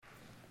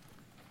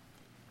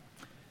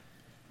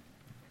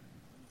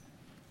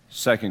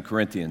2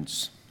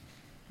 Corinthians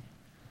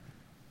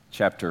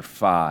chapter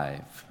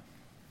 5,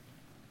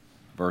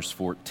 verse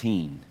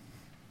 14.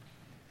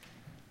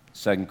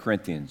 2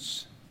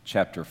 Corinthians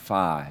chapter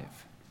 5,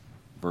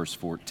 verse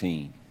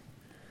 14.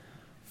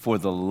 For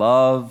the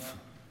love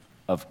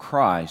of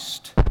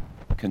Christ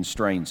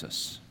constrains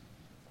us,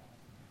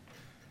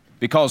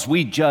 because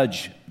we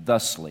judge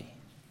thusly,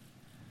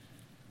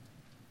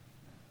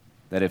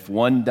 that if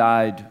one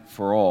died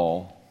for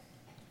all,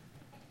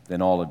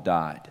 then all have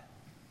died.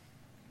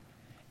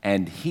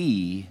 And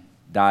he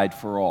died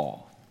for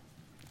all,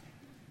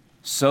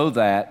 so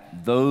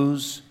that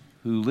those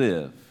who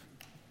live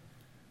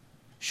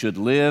should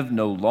live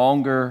no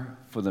longer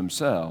for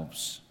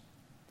themselves,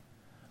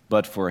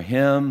 but for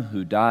him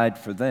who died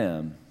for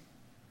them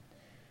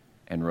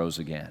and rose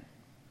again.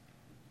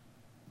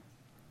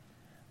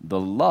 The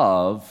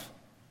love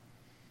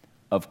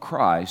of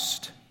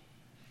Christ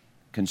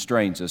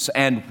constrains us.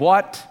 And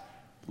what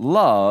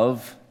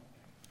love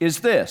is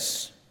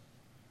this?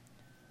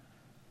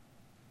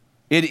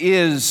 It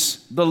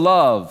is the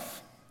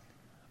love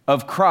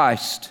of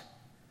Christ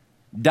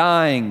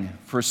dying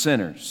for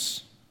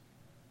sinners.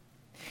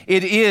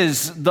 It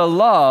is the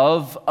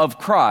love of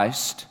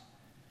Christ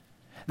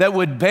that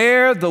would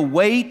bear the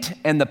weight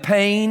and the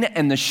pain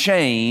and the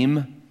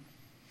shame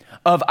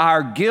of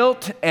our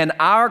guilt and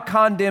our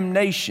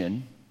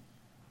condemnation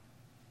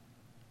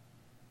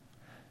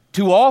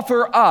to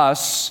offer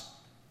us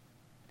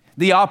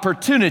the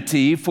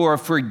opportunity for a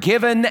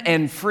forgiven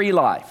and free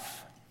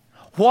life.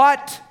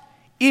 What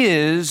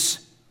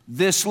is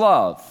this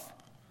love?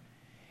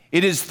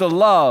 It is the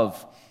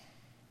love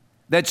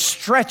that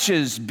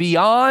stretches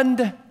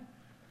beyond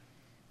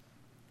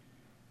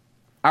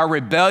our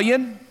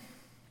rebellion.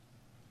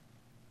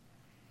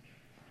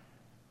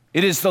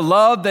 It is the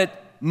love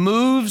that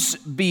moves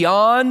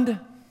beyond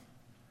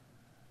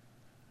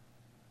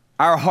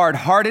our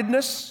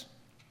hard-heartedness.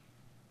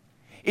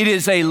 It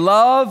is a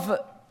love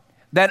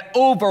that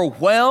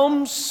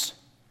overwhelms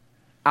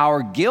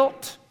our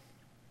guilt.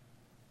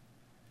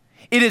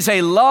 It is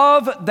a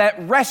love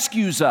that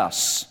rescues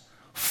us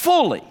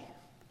fully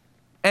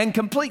and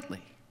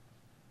completely.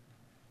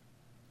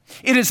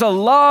 It is a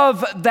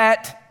love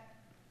that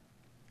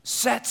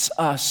sets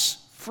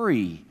us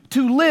free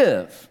to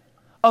live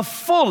a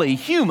fully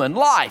human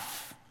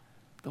life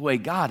the way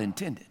God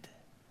intended.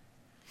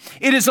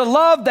 It is a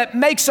love that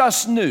makes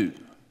us new.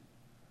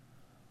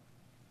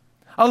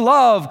 A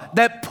love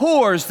that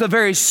pours the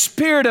very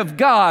Spirit of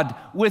God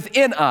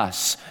within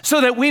us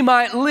so that we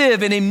might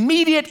live in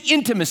immediate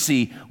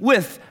intimacy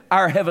with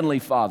our Heavenly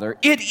Father.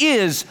 It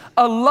is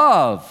a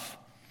love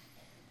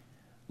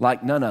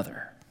like none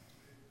other.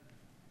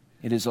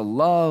 It is a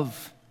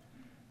love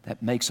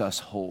that makes us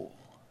whole.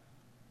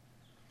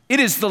 It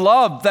is the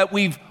love that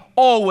we've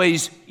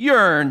always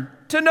yearned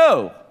to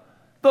know,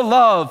 the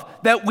love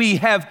that we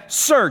have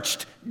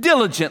searched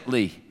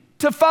diligently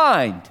to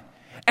find.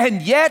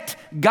 And yet,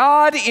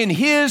 God, in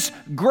His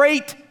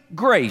great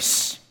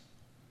grace,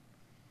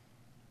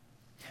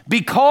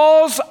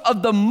 because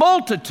of the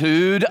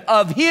multitude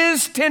of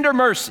His tender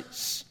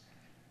mercies,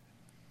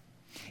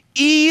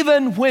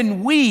 even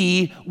when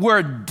we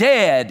were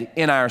dead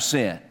in our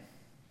sin,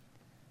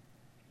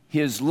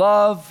 His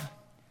love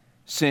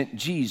sent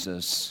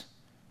Jesus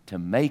to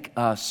make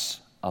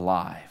us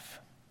alive.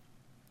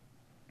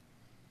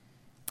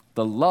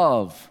 The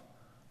love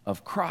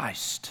of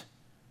Christ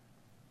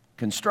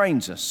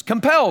constrains us,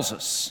 compels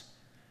us,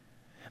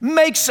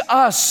 makes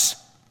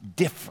us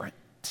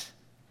different.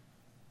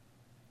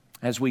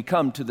 As we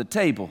come to the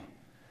table,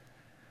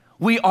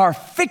 we are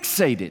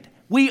fixated,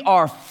 we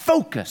are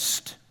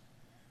focused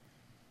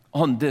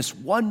on this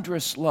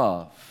wondrous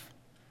love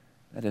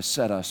that has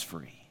set us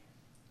free.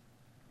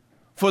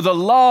 For the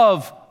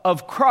love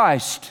of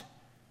Christ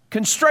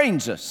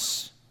constrains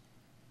us,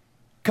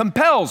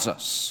 compels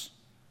us,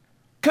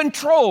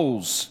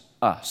 controls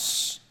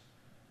us.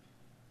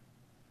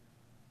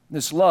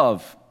 This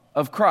love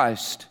of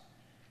Christ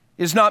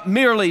is not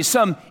merely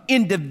some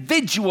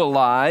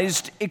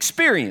individualized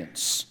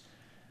experience,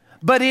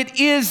 but it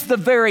is the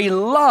very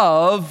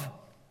love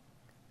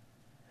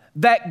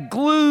that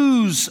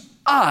glues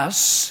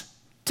us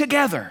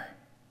together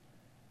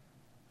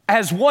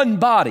as one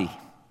body,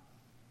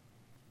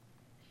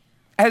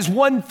 as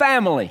one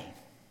family.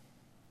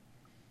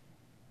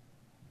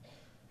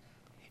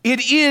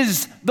 It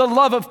is the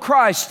love of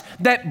Christ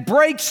that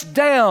breaks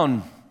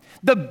down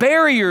the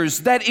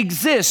barriers that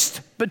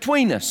exist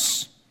between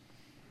us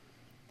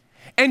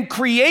and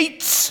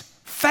creates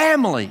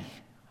family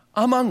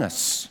among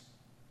us.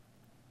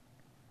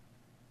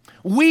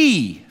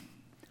 We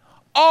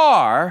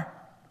are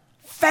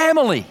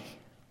family.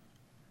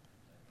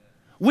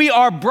 We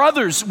are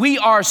brothers. We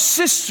are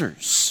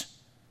sisters.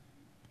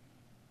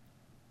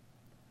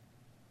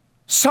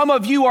 Some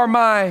of you are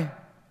my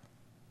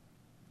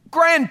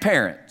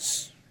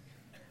grandparents.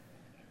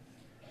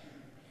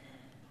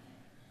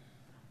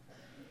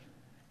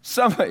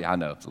 I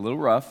know, it's a little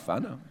rough, I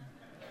know.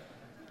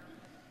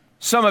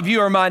 Some of you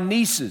are my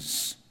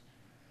nieces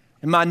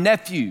and my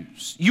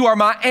nephews. You are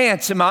my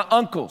aunts and my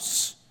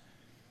uncles.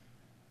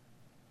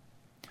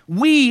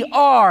 We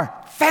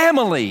are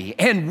family,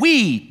 and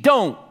we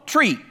don't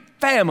treat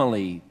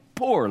family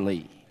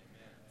poorly,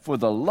 for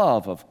the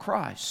love of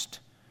Christ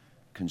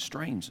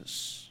constrains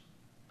us.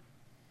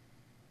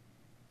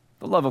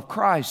 The love of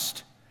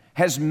Christ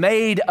has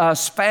made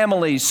us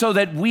families so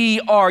that we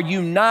are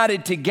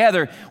united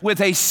together with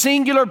a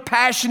singular,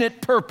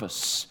 passionate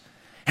purpose,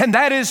 and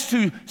that is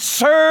to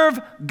serve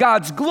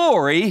God's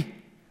glory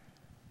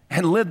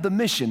and live the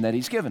mission that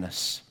He's given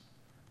us.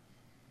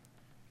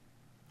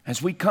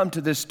 As we come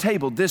to this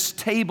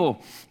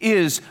table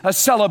is a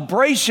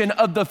celebration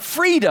of the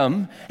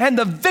freedom and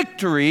the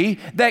victory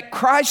that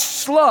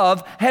Christ's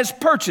love has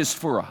purchased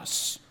for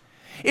us.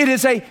 It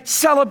is a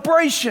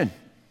celebration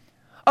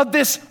of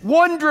this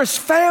wondrous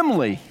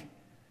family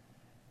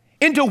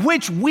into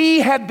which we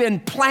have been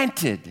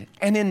planted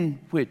and in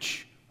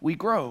which we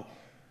grow.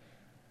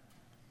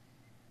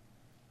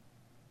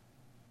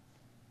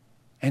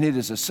 And it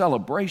is a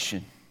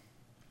celebration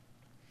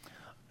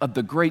of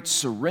the great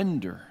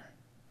surrender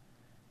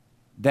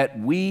that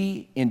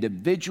we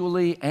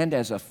individually and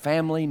as a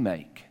family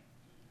make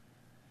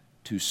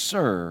to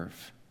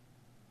serve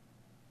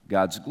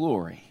God's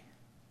glory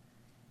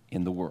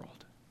in the world.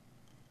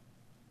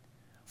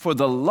 For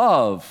the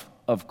love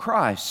of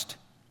Christ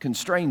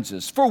constrains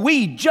us. For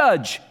we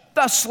judge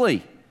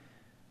thusly,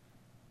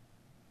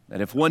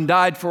 that if one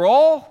died for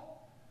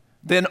all,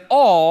 then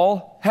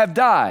all have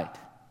died.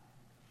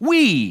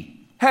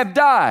 We have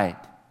died.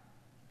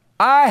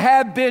 I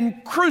have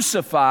been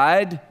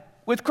crucified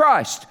with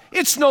Christ.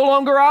 It's no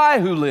longer I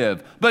who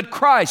live, but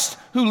Christ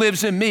who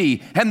lives in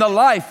me. And the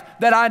life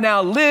that I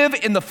now live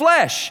in the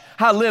flesh,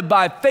 I live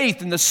by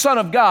faith in the Son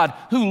of God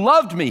who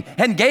loved me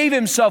and gave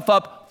Himself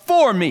up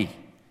for me.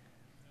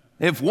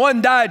 If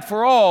one died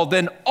for all,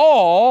 then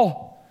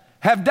all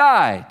have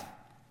died.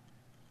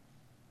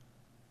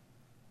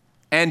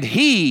 And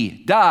He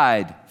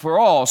died for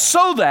all,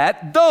 so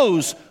that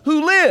those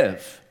who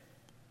live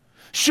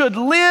should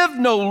live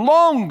no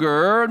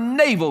longer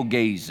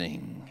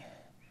navel-gazing,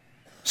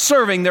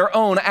 serving their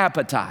own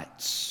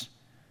appetites,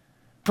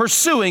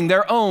 pursuing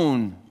their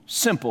own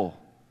simple,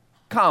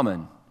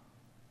 common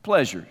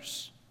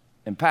pleasures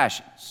and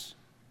passions.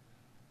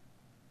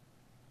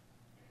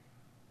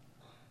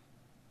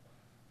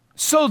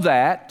 So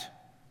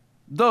that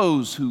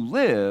those who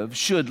live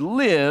should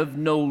live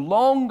no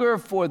longer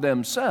for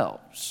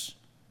themselves,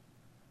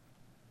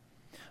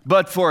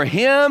 but for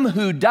Him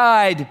who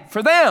died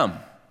for them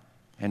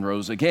and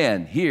rose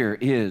again. Here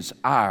is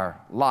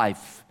our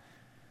life.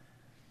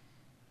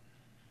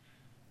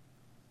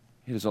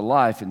 It is a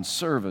life in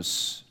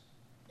service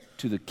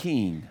to the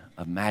King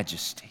of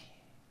Majesty,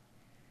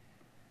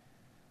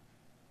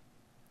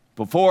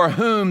 before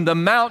whom the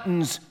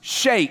mountains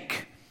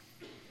shake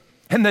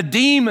and the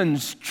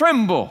demons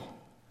tremble,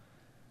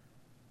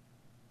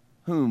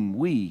 whom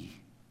we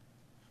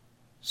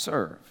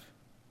serve.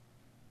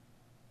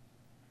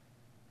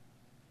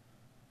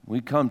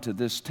 We come to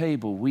this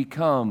table, we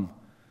come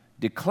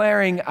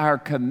declaring our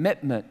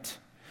commitment,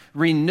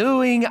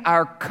 renewing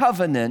our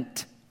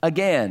covenant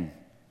again.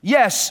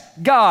 Yes,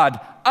 God,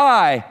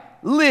 I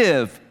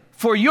live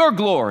for your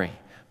glory,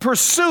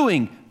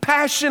 pursuing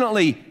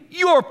passionately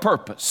your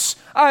purpose.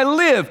 I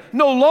live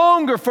no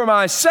longer for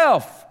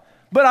myself,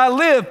 but I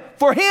live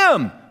for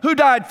Him who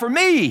died for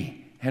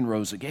me and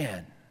rose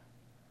again.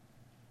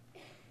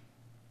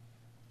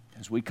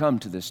 As we come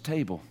to this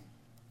table,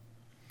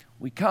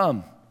 we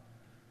come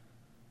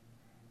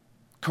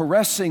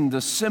caressing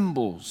the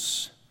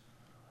symbols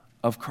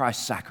of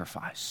Christ's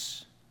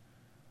sacrifice.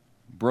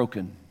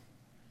 Broken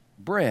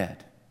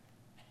bread,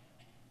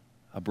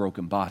 a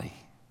broken body,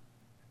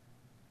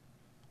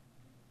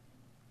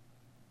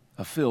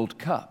 a filled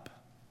cup,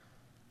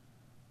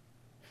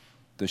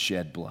 the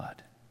shed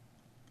blood.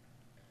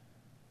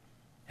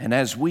 And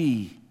as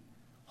we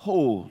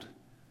hold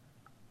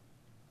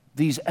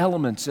these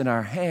elements in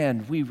our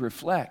hand, we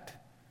reflect,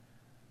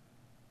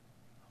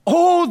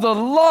 oh, the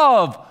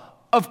love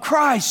of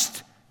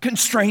Christ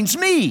constrains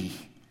me.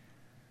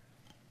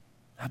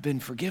 I've been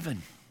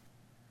forgiven.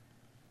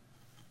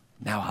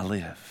 Now I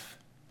live.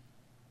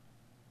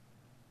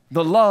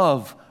 The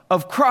love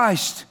of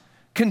Christ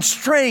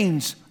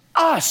constrains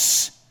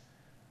us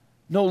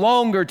no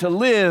longer to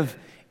live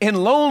in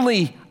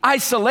lonely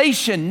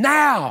isolation.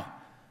 Now,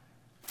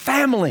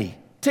 family,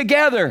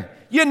 together,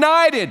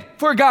 united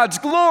for God's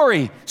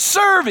glory,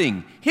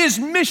 serving His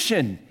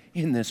mission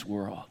in this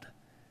world.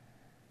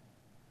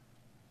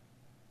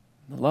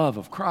 The love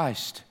of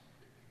Christ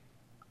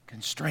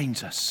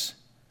constrains us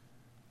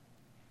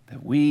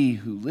that we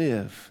who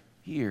live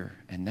here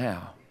and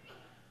now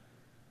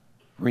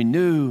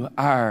renew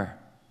our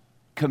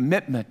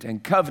commitment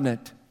and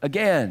covenant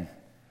again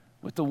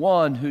with the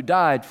one who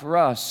died for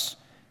us.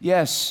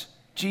 Yes,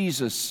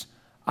 Jesus,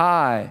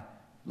 I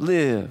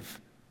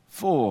live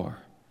for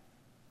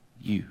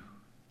you.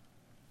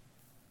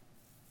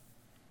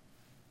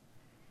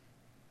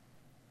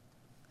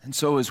 And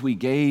so as we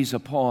gaze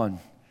upon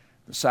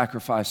the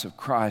sacrifice of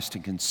Christ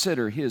and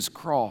consider His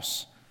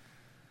cross,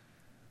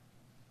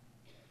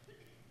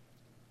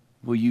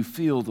 will you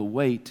feel the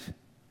weight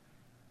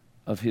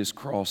of His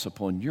cross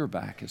upon your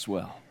back as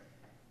well?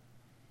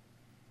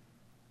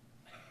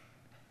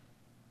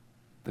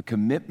 The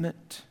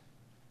commitment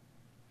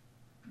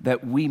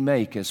that we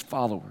make as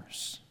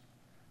followers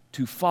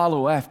to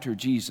follow after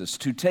Jesus,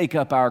 to take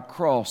up our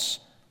cross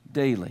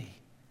daily,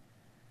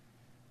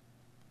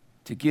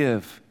 to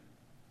give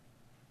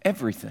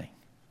everything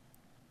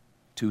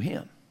to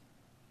Him,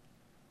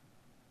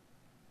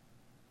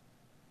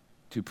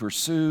 to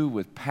pursue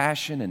with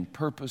passion and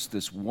purpose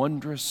this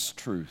wondrous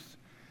truth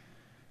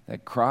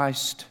that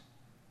Christ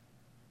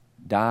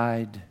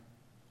died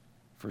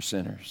for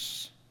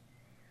sinners.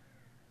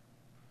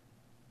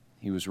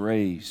 He was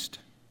raised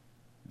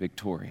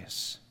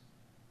victorious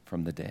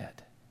from the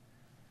dead.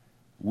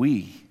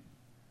 We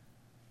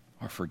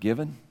are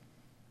forgiven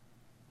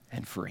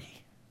and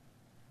free,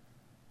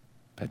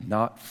 but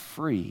not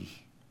free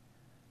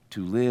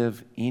to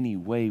live any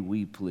way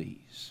we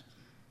please.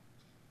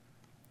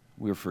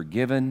 We're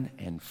forgiven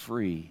and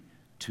free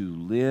to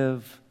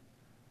live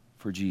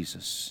for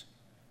Jesus,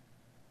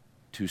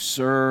 to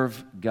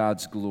serve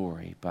God's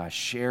glory by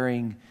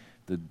sharing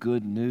the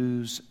good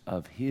news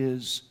of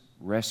His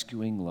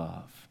rescuing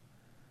love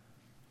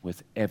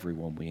with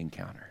everyone we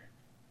encounter.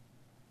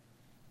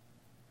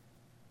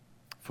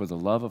 For the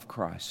love of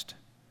Christ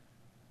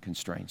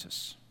constrains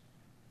us.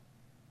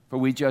 For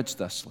we judge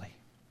thusly: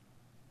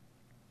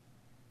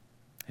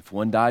 if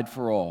one died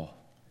for all,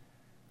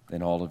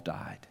 then all have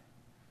died.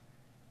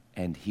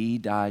 And He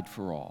died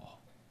for all,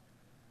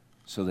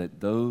 so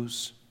that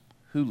those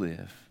who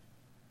live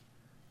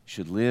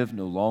should live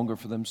no longer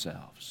for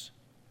themselves,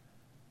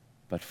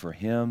 but for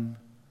Him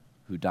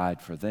who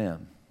died for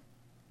them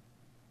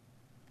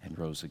and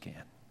rose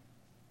again.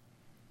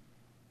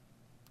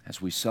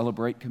 As we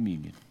celebrate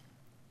communion,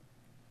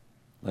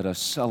 let us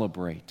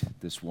celebrate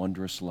this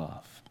wondrous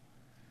love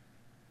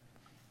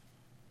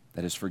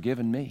that has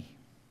forgiven me,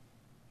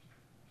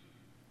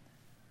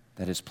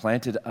 that has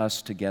planted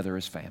us together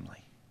as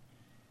family,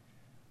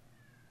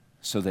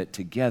 so that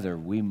together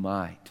we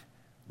might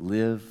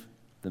live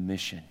the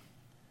mission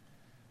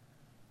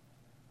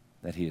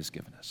that He has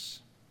given us.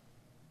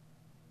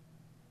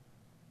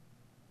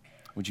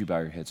 Would you bow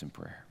your heads in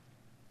prayer?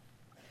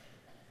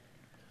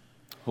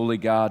 Holy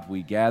God,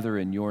 we gather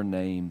in Your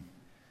name,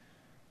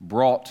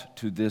 brought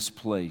to this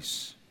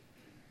place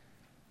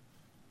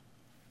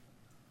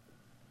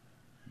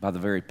by the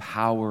very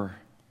power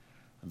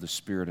of the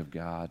Spirit of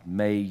God.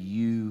 May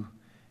You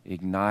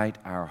ignite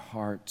our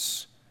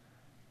hearts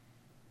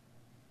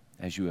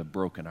as You have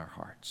broken our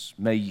hearts.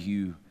 May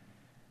You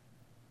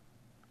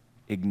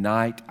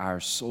ignite our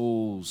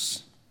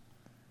souls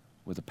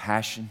with a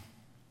passion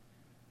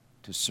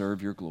to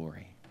serve Your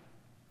glory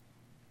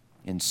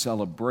in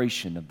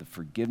celebration of the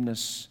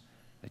forgiveness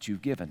that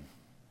You've given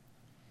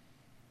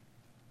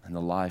and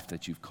the life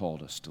that You've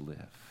called us to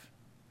live.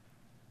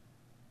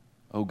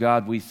 Oh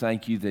God, we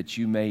thank You that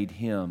You made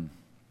Him,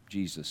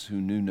 Jesus, who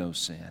knew no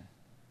sin,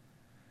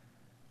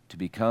 to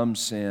become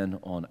sin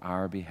on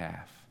our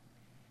behalf,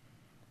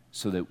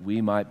 so that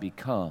we might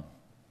become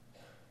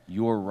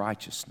Your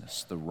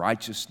righteousness, the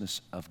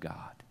righteousness of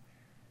God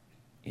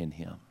in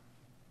Him.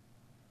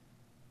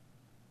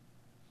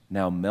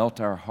 Now melt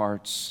our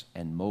hearts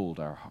and mold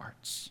our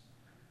hearts,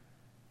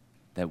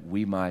 that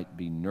we might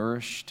be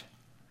nourished,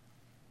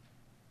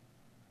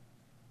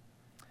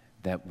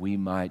 that we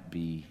might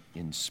be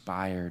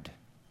inspired,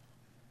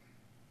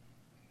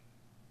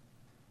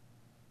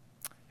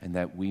 and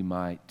that we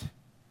might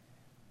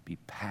be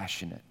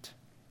passionate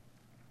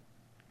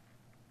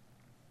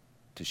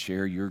to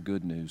share Your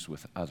good news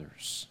with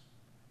others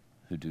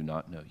who do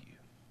not know You.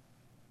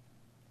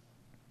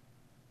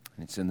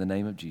 And it's in the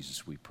name of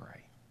Jesus we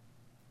pray.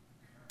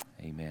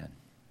 Amen.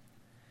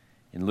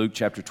 In Luke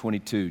chapter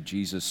 22,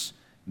 Jesus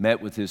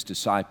met with His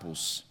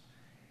disciples,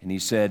 and He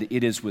said,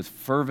 "It is with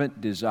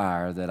fervent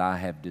desire that I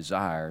have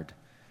desired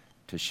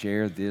to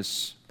share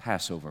this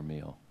Passover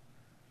meal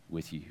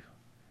with you."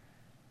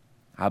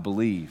 I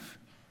believe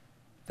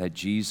that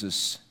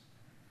Jesus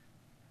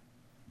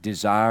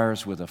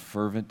desires with a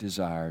fervent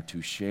desire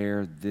to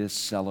share this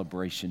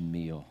celebration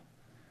meal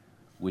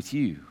with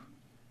you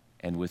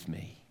and with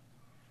me.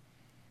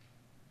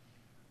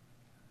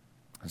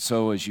 And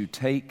so as you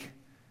take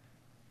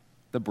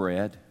the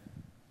bread,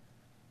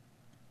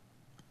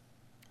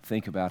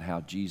 think about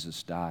how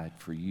Jesus died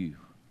for you,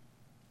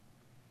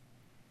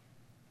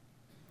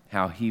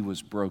 how He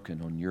was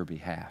broken on your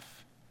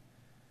behalf,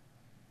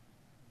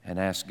 and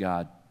ask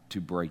God to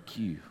break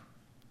you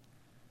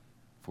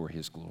for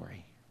His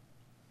glory.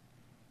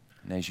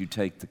 And as you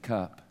take the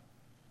cup,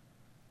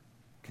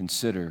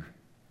 consider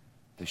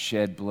the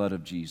shed blood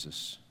of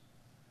Jesus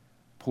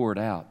poured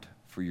out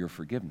for your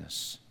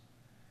forgiveness.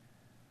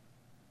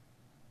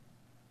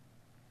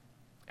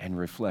 And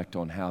reflect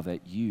on how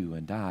that you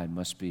and I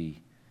must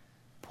be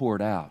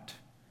poured out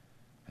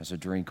as a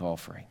drink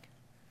offering,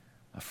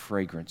 a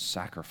fragrant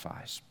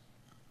sacrifice,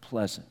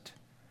 pleasant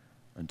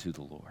unto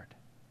the Lord.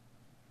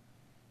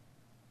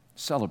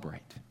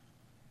 celebrate,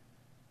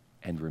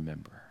 and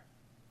remember.